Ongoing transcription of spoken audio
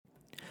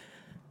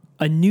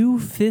A new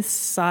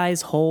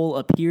fist-size hole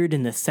appeared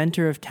in the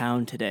center of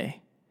town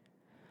today.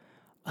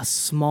 A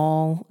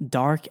small,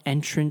 dark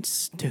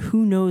entrance to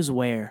who knows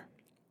where.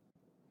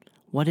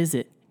 What is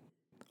it?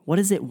 What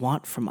does it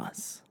want from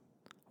us?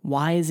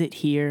 Why is it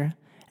here,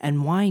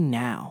 and why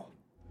now?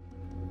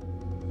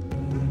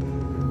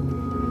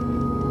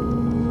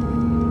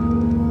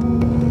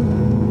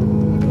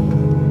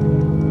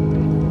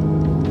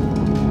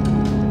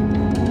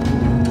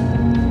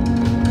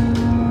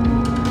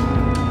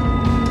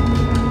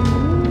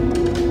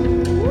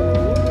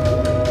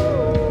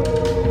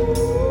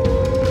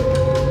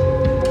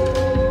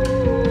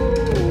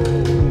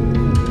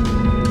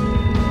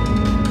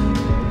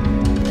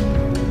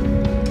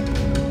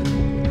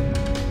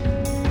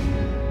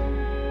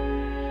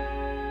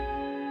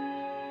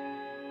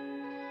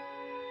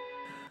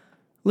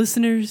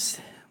 Listeners,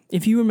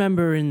 if you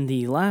remember in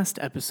the last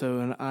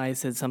episode, I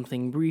said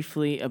something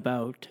briefly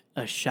about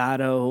a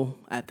shadow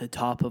at the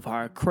top of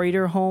our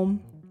crater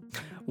home.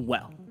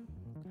 Well,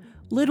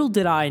 little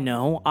did I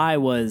know I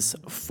was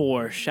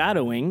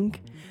foreshadowing,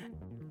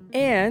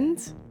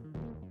 and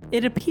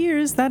it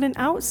appears that an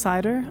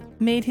outsider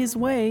made his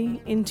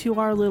way into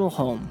our little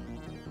home.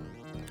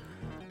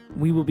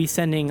 We will be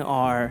sending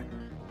our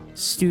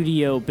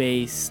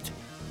studio-based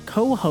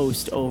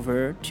co-host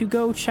over to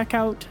go check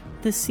out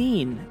the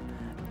scene.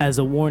 As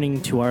a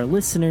warning to our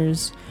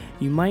listeners,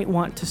 you might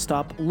want to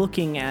stop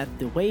looking at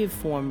the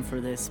waveform for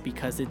this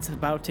because it's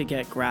about to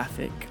get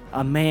graphic.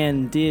 A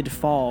man did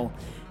fall,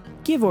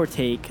 give or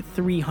take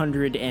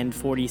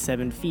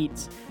 347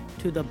 feet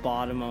to the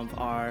bottom of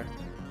our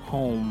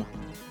home.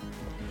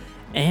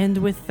 And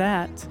with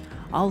that,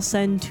 I'll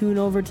send Toon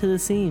over to the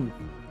scene.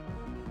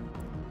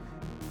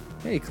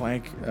 Hey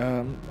Clank,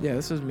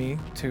 this is me,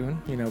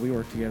 Toon. We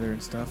work together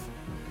and stuff.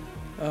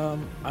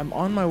 I'm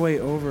on my way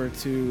over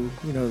to,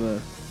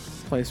 the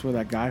place where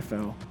that guy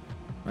fell.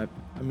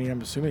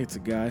 I'm assuming it's a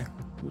guy.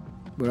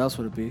 What else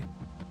would it be?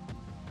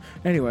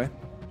 Anyway,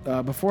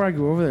 before I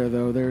go over there,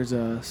 though, there's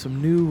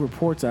some new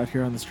reports out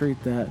here on the street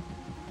that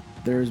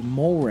there's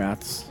mole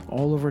rats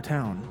all over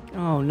town.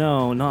 Oh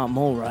no, not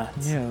mole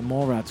rats. Yeah, the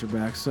mole rats are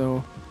back,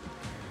 so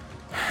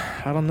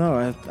I don't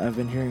know. I've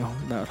been hearing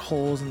about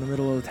holes in the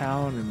middle of the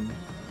town, and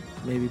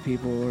maybe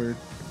people are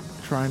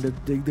trying to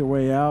dig their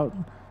way out.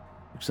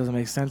 Which doesn't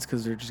make sense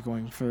because they're just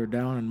going further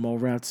down and mole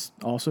rats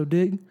also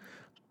dig.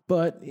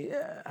 But,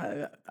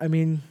 yeah,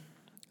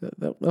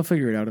 they'll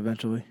figure it out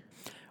eventually.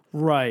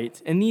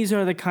 Right. And these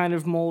are the kind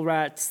of mole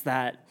rats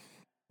that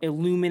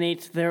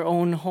illuminate their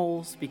own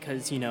holes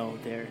because,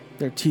 their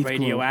teeth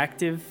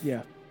radioactive. Glow.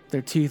 Yeah.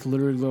 Their teeth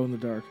literally glow in the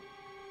dark.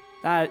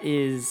 That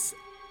is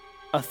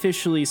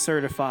officially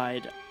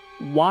certified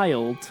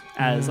wild,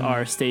 as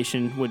our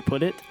station would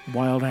put it.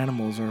 Wild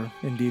animals are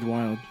indeed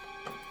wild.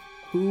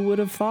 Who would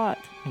have thought?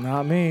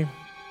 Not me.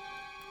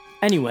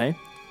 Anyway,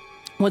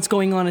 what's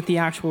going on at the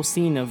actual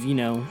scene of,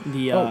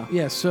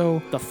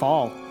 the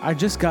fall? I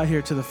just got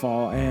here to the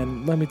fall,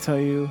 and let me tell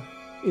you,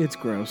 it's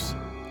gross.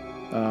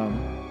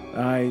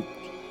 I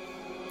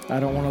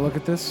don't want to look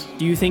at this.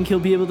 Do you think he'll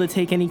be able to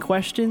take any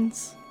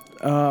questions?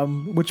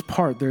 Which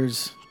part?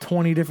 There's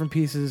 20 different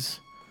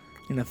pieces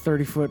in a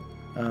 30-foot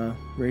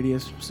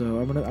radius, so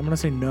I'm gonna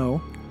say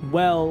no.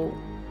 Well,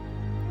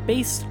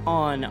 based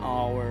on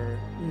our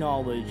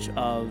knowledge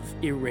of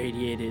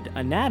irradiated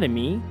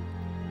anatomy,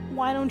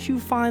 why don't you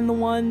find the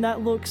one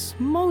that looks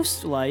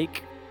most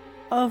like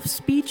a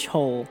speech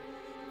hole?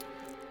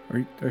 Are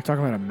you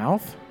talking about a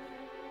mouth?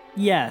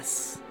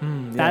 Yes.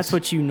 Yes. That's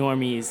what you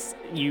normies,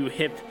 you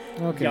hip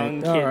young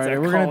kids all right,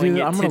 are we're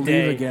calling I'm it gonna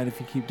today. leave again if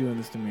you keep doing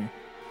this to me.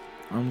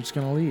 I'm just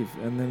gonna leave,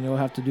 and then you'll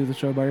have to do the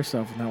show by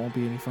yourself, and that won't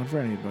be any fun for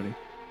anybody.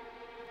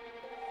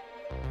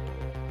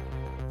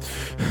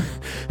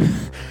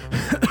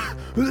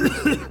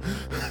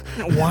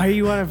 Why are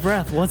you out of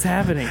breath? What's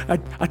happening?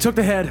 I took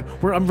the head.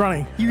 I'm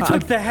running. You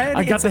took the head?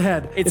 I got the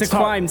head. It's a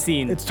crime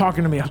scene. It's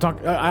talking to me.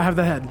 I have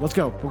the head. Let's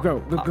go. We'll go.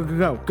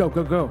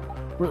 Go.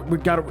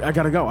 I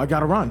gotta go. I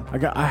gotta run.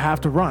 I have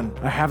to run.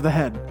 I have the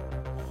head.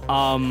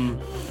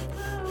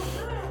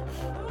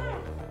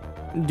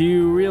 Do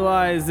you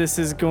realize this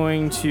is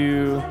going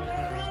to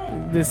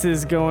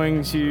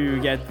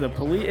get the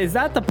police? Is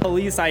that the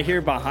police I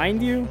hear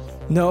behind you?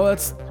 No,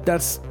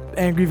 that's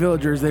angry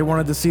villagers. They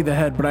wanted to see the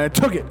head, but I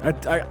took it.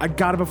 I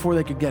got it before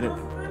they could get it.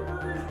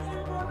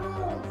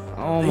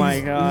 Oh my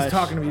gosh. He's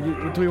talking to me.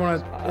 Do we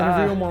want to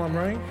interview him while I'm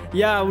running?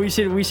 Yeah, we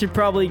should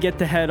probably get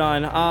the head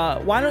on.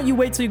 Why don't you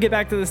wait till you get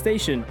back to the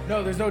station?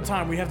 No, there's no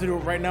time. We have to do it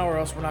right now or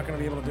else we're not going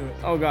to be able to do it.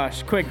 Oh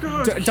gosh, quick.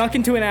 Duck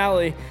into an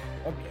alley.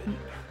 Okay.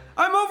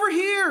 I'm over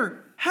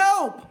here!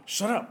 Help!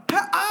 Shut up.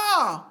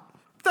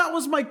 That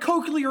was my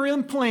cochlear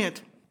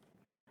implant.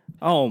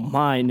 Oh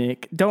my,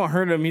 Nick. Don't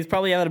hurt him. He's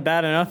probably had a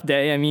bad enough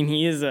day. I mean,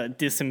 he is a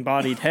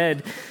disembodied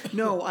head.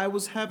 No, I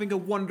was having a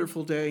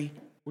wonderful day.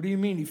 What do you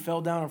mean you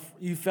fell down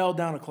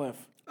a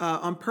cliff?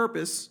 On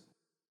purpose.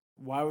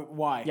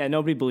 Why? Yeah,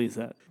 nobody believes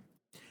that.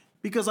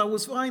 Because I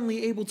was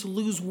finally able to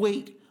lose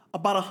weight.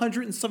 About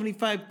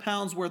 175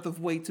 pounds worth of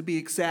weight to be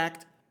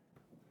exact.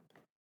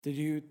 Did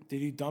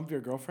you dump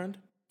your girlfriend?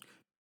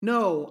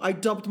 No, I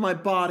dumped my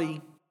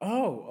body.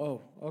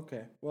 Oh,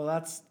 okay. Well,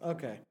 that's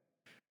okay.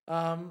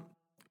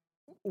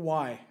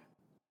 Why?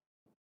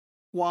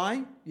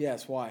 Why?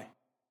 Yes, why?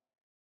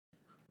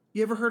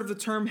 You ever heard of the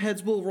term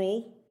heads will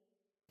roll?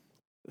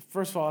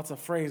 First of all, it's a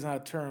phrase, not a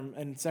term.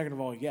 And second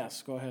of all,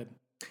 yes, go ahead.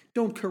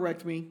 Don't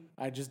correct me.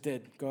 I just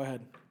did. Go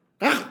ahead.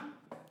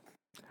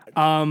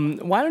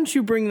 Why don't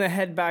you bring the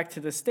head back to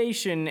the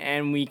station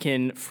and we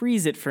can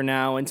freeze it for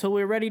now until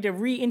we're ready to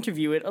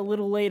re-interview it a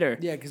little later.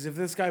 Yeah, because if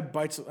this guy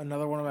bites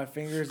another one of my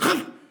fingers,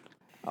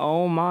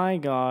 Oh my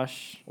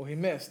gosh. well, he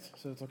missed,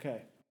 so it's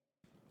okay.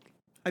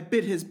 I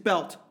bit his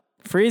belt.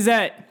 Freeze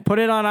it! Put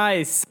it on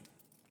ice!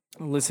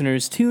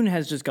 Listeners, Toon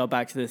has just got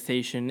back to the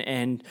station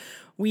and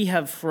we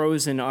have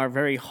frozen our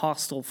very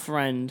hostile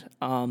friend.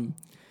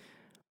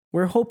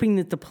 We're hoping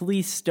that the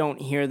police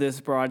don't hear this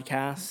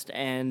broadcast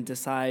and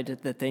decide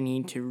that they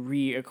need to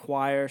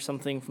reacquire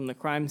something from the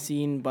crime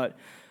scene, but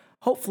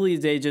hopefully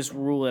they just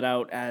rule it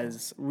out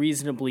as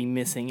reasonably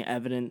missing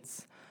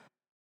evidence.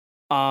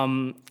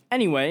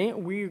 Anyway,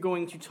 we're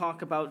going to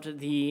talk about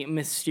the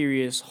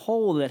mysterious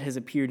hole that has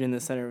appeared in the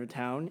center of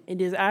town.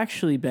 It has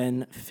actually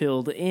been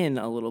filled in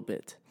a little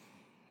bit.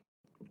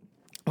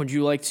 Would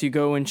you like to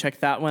go and check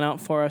that one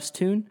out for us,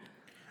 Toon?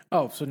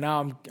 Oh, so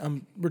now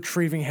I'm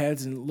retrieving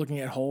heads and looking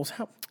at holes.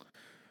 How?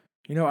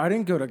 You know, I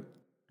didn't go to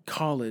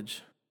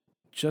college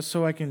just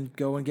so I can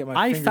go and get my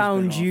I fingers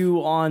found bit off.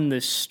 you on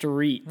the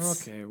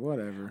streets. Okay,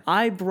 whatever.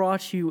 I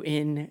brought you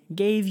in,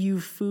 gave you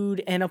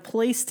food, and a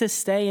place to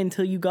stay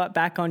until you got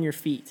back on your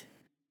feet.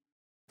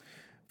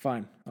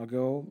 Fine. I'll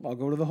go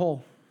to the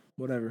hole.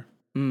 Whatever.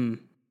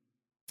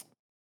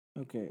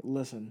 Okay,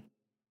 listen.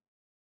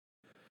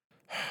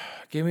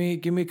 Give me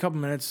a couple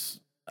minutes.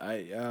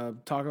 I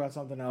talk about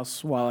something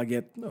else while I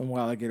get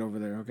over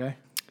there, okay?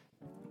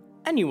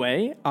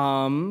 Anyway,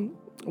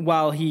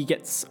 while he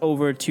gets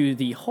over to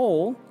the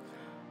hole,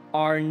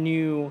 our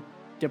new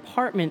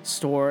department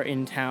store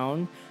in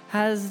town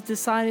has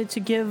decided to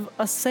give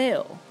a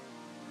sale.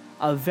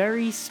 A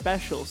very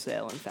special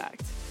sale, in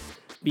fact.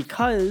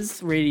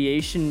 Because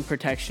radiation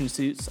protection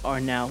suits are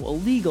now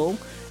illegal,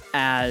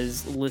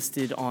 as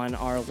listed on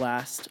our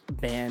last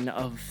ban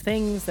of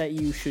things that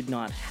you should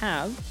not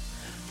have,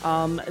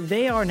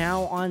 they are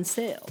now on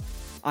sale.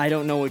 I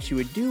don't know what you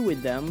would do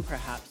with them,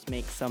 perhaps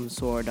make some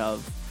sort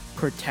of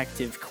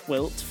protective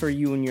quilt for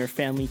you and your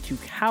family to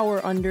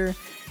cower under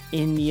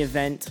in the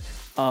event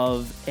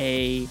of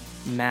a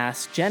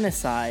mass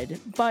genocide,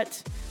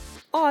 but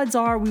odds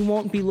are we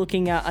won't be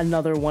looking at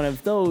another one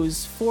of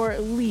those for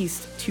at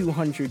least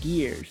 200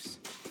 years.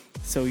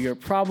 So you're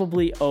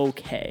probably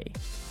okay.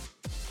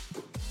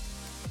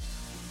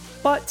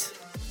 But,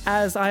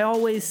 as I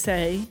always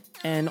say,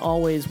 and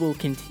always will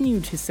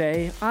continue to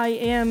say, I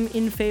am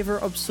in favor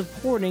of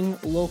supporting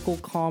local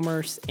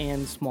commerce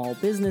and small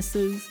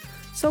businesses.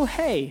 So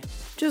hey,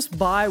 just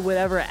buy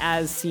whatever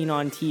as seen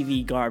on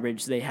TV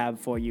garbage they have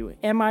for you.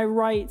 Am I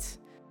right?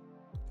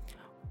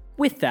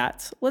 With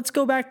that, let's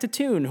go back to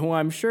Toon, who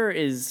I'm sure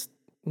is,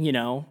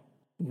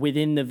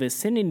 within the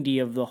vicinity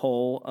of the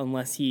hole,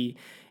 unless he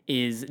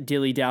is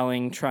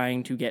dilly-dallying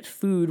trying to get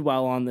food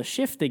while on the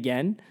shift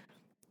again.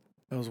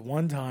 That was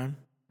one time.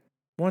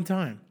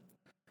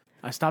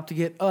 I stopped to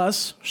get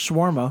us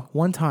shawarma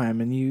one time,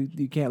 and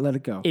you can't let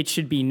it go. It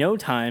should be no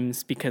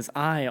times because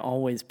I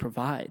always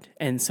provide,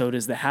 and so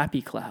does the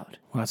Happy Cloud.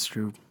 Well, that's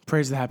true.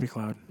 Praise the Happy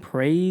Cloud.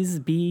 Praise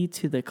be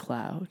to the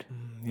cloud.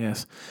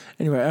 Yes.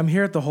 Anyway, I'm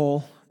here at the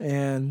hole,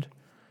 and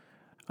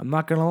I'm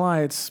not gonna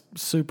lie, it's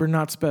super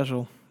not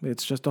special.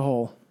 It's just a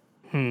hole.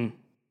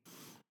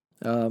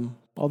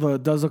 Although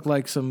it does look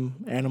like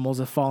some animals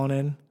have fallen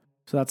in,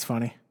 so that's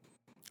funny.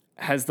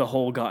 Has the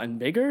hole gotten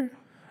bigger?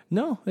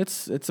 No,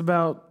 it's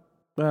about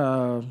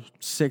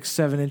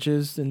 6-7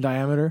 inches in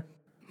diameter.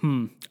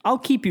 I'll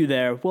keep you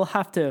there. We'll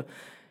have to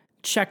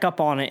check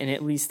up on it in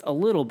at least a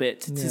little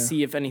bit to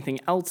see if anything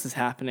else is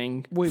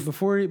happening. Wait,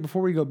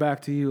 before we go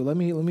back to you, let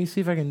me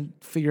see if I can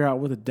figure out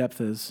what the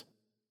depth is.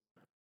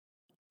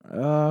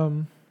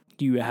 Do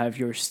you have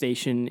your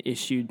station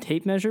issued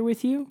tape measure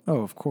with you?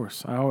 Oh, of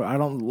course. I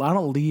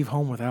don't leave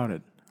home without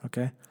it.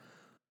 Okay.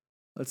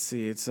 Let's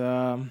see. It's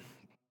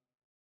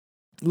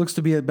looks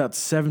to be about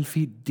 7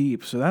 feet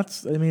deep. So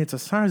it's a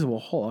sizable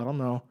hole. I don't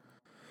know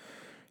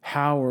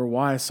how or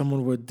why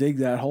someone would dig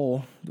that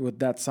hole with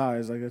that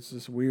size. Like, it's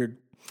just weird.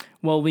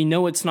 Well, we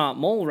know it's not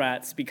mole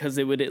rats because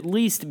it would at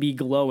least be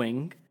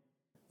glowing.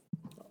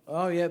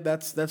 Oh yeah,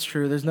 that's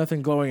true. There's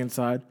nothing glowing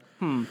inside.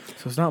 So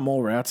it's not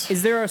mole rats.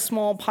 Is there a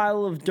small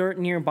pile of dirt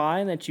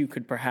nearby that you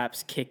could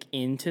perhaps kick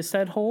into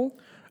said hole?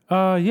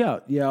 Yeah.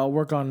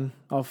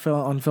 I'll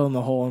fill in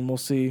the hole and we'll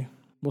see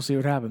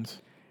what happens.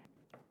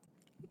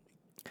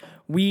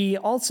 We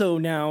also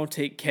now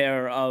take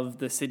care of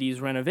the city's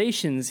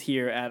renovations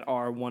here at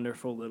our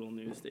wonderful little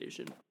news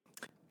station.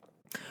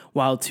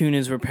 While Toon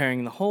is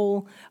repairing the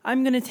hole,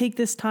 I'm going to take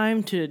this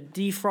time to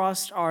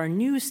defrost our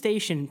new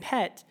station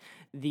pet,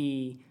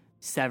 the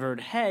severed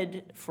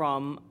head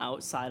from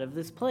outside of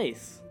this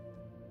place.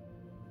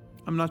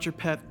 I'm not your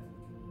pet.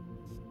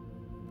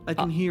 I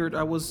can hear it.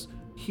 I was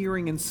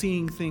hearing and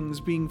seeing things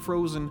being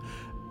frozen,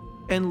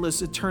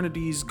 endless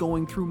eternities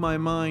going through my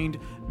mind,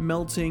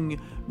 melting,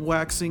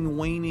 waxing,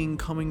 waning,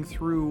 coming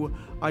through.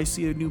 I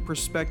see a new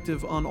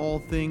perspective on all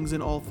things,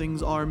 and all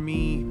things are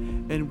me,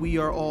 and we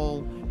are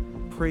all.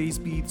 Praise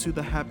be to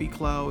the happy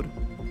cloud.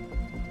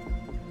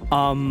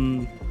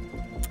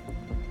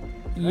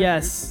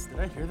 Yes. Did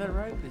I hear that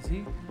right? Is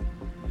he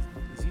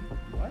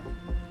what?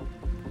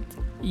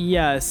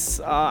 Yes.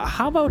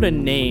 How about a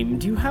name?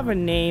 Do you have a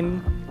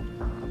name?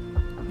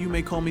 You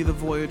may call me the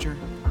Voyager.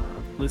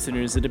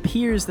 Listeners, it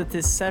appears that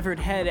this severed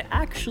head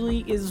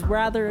actually is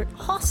rather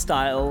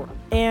hostile,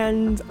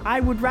 and I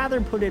would rather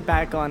put it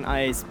back on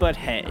ice, but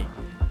hey,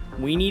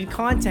 we need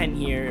content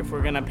here if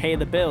we're gonna pay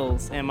the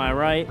bills, am I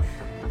right?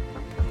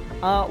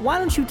 Why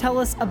don't you tell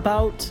us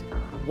about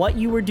what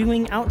you were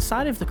doing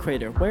outside of the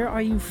crater? Where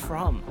are you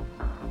from?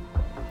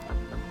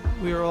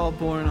 We are all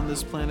born on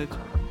this planet,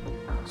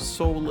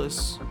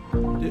 soulless,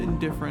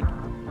 indifferent,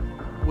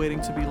 waiting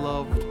to be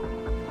loved.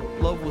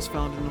 Love was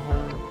found in the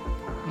hole,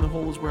 and the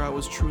hole is where I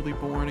was truly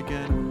born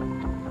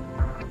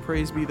again.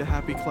 Praise be the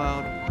happy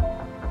cloud.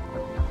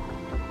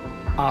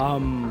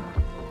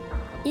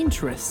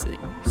 Interesting.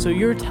 So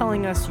you're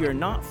telling us you're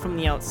not from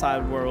the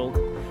outside world,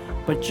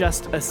 but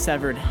just a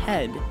severed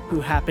head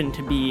who happened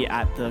to be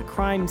at the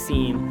crime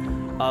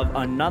scene of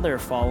another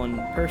fallen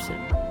person.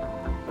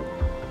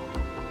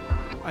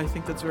 I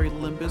think that's very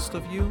limbist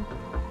of you.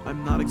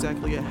 I'm not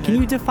exactly a head.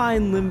 Can you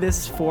define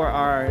limbus for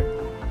our,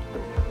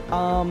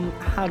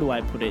 how do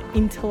I put it,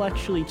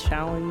 intellectually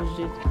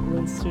challenged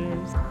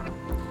listeners?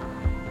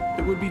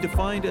 It would be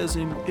defined as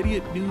an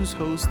idiot news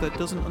host that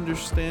doesn't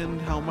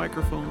understand how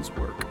microphones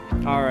work.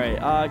 All right.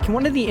 Can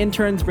one of the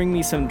interns bring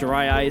me some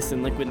dry ice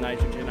and liquid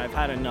nitrogen? I've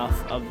had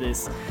enough of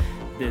this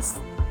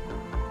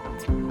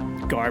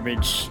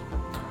garbage.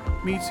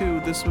 Me too.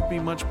 This would be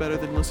much better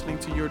than listening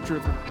to your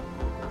drivel.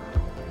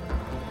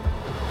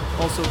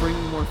 Also, bring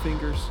me more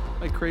fingers.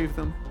 I crave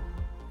them.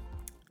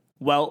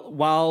 Well,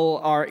 while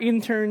our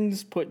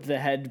interns put the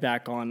head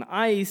back on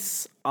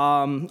ice,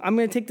 I'm going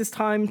to take this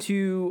time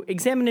to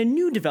examine a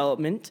new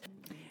development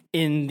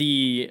in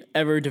the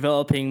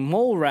ever-developing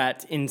mole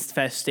rat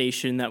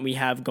infestation that we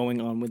have going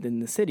on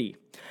within the city.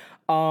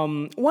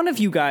 One of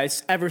you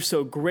guys ever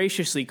so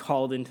graciously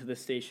called into the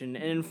station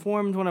and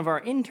informed one of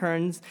our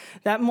interns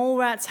that mole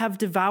rats have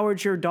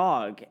devoured your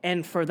dog,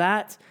 and for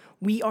that,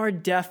 we are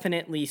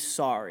definitely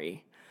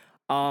sorry.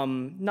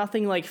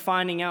 Nothing like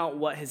finding out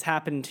what has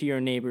happened to your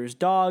neighbor's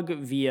dog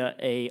via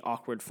a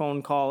awkward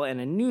phone call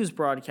and a news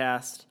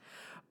broadcast,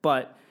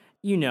 but,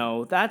 you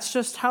know, that's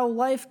just how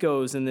life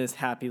goes in this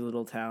happy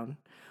little town.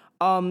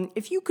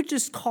 If you could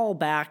just call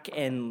back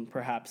and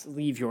perhaps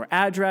leave your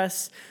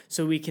address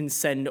so we can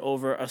send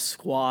over a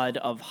squad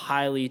of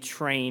highly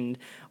trained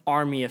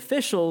army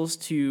officials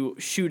to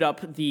shoot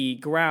up the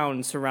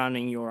ground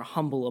surrounding your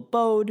humble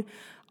abode,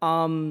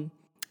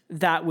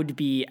 that would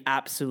be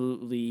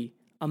absolutely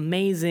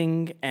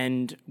amazing,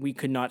 and we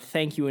could not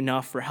thank you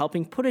enough for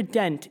helping put a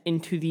dent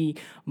into the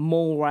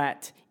mole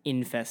rat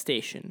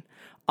infestation.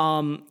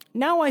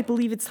 Now I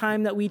believe it's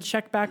time that we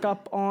check back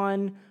up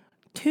on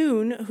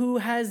Toon, who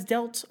has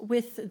dealt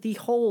with the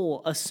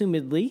hole,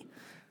 assumedly.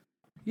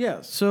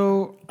 Yeah,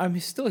 so I'm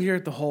still here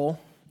at the hole.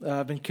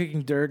 I've been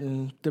kicking dirt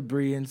and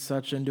debris and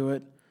such into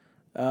it.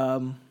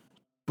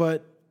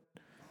 But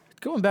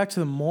going back to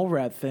the mole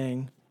rat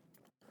thing,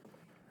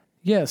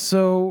 yeah,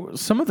 so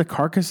some of the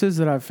carcasses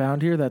that I've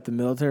found here that the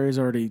military's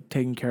already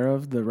taken care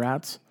of, the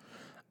rats,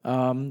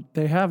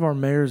 they have our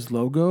mayor's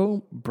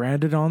logo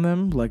branded on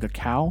them like a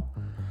cow.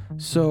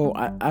 So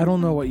I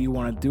don't know what you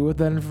want to do with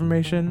that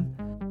information.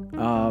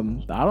 I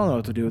don't know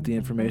what to do with the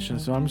information,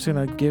 so I'm just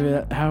going to give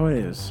it how it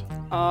is.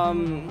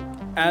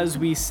 As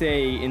we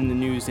say in the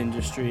news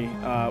industry,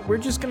 we're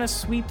just going to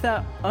sweep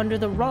that under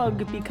the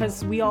rug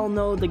because we all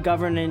know the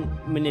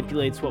government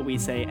manipulates what we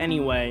say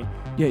anyway.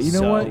 Yeah, you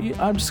know what?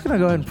 I'm just going to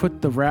go ahead and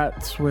put the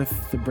rats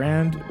with the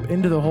brand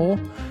into the hole.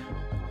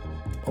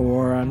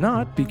 Or I'm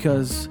not,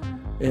 because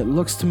it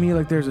looks to me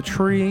like there's a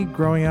tree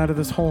growing out of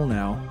this hole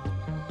now.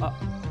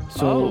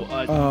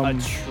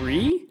 A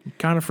tree?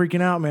 Kind of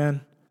freaking out,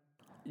 man.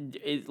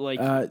 It, like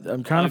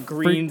I'm kind of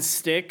green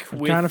stick.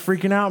 I'm kind of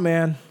freaking out,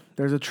 man.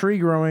 There's a tree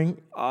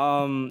growing.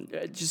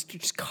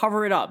 Just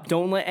cover it up.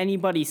 Don't let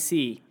anybody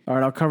see. All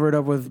right, I'll cover it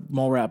up with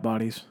mole rat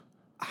bodies.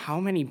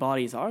 How many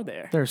bodies are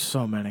there? There's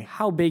so many.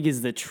 How big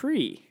is the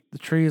tree? The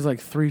tree is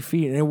like 3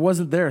 feet, and it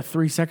wasn't there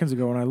 3 seconds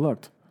ago when I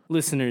looked.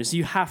 Listeners,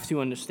 you have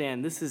to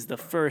understand, this is the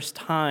first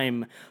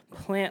time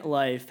plant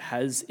life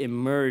has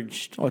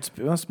emerged. Oh,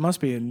 it must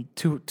be in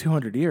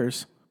 200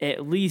 years.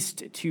 At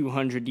least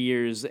 200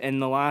 years, and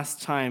the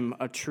last time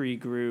a tree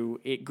grew,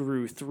 it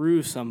grew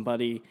through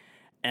somebody,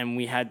 and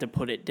we had to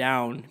put it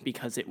down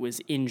because it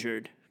was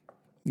injured.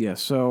 Yeah,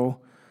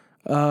 so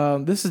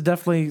this is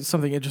definitely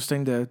something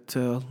interesting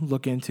to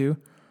look into.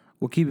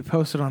 We'll keep you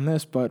posted on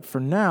this, but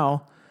for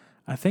now,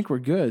 I think we're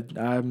good.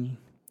 I'm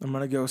going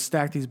to go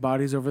stack these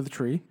bodies over the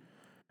tree.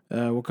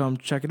 We'll come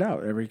check it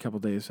out every couple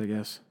days, I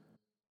guess.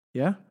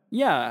 Yeah?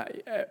 Yeah,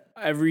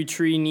 every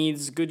tree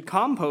needs good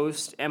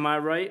compost. Am I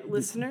right,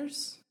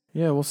 listeners?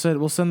 Yeah, we'll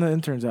send the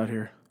interns out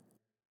here.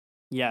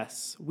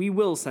 Yes, we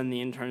will send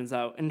the interns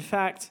out. In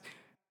fact,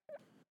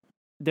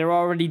 they're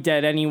already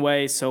dead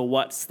anyway, so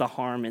what's the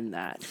harm in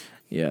that?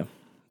 Yeah,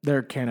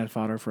 they're cannon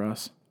fodder for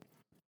us.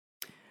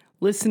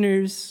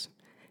 Listeners,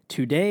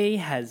 today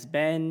has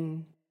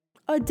been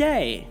a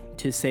day,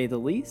 to say the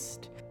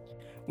least.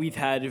 We've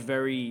had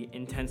very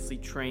intensely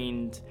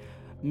trained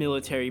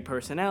military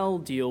personnel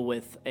deal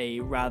with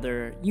a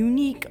rather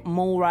unique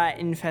mole rat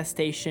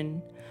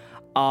infestation.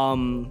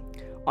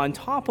 On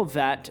top of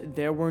that,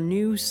 there were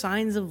new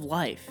signs of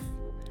life.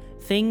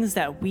 Things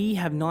that we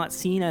have not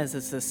seen as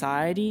a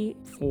society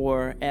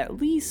for at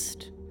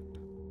least,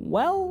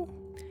 well,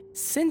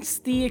 since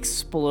the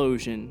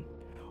explosion.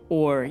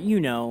 Or,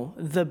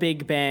 the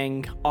Big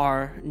Bang,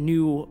 our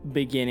new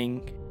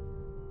beginning.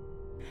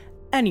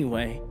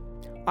 Anyway,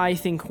 I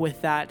think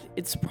with that,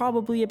 it's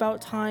probably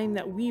about time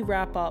that we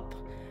wrap up,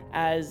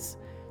 as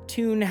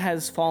Toon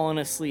has fallen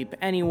asleep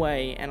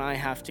anyway, and I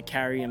have to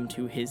carry him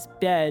to his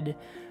bed.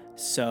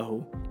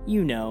 So,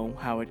 you know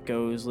how it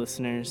goes,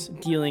 listeners.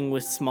 Dealing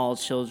with small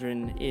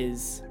children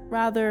is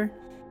rather,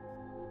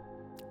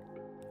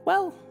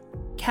 well,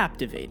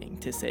 captivating,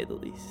 to say the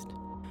least.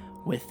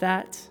 With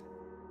that,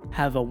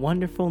 have a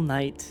wonderful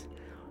night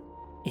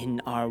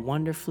in our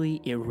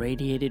wonderfully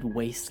irradiated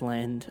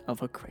wasteland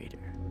of a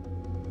crater.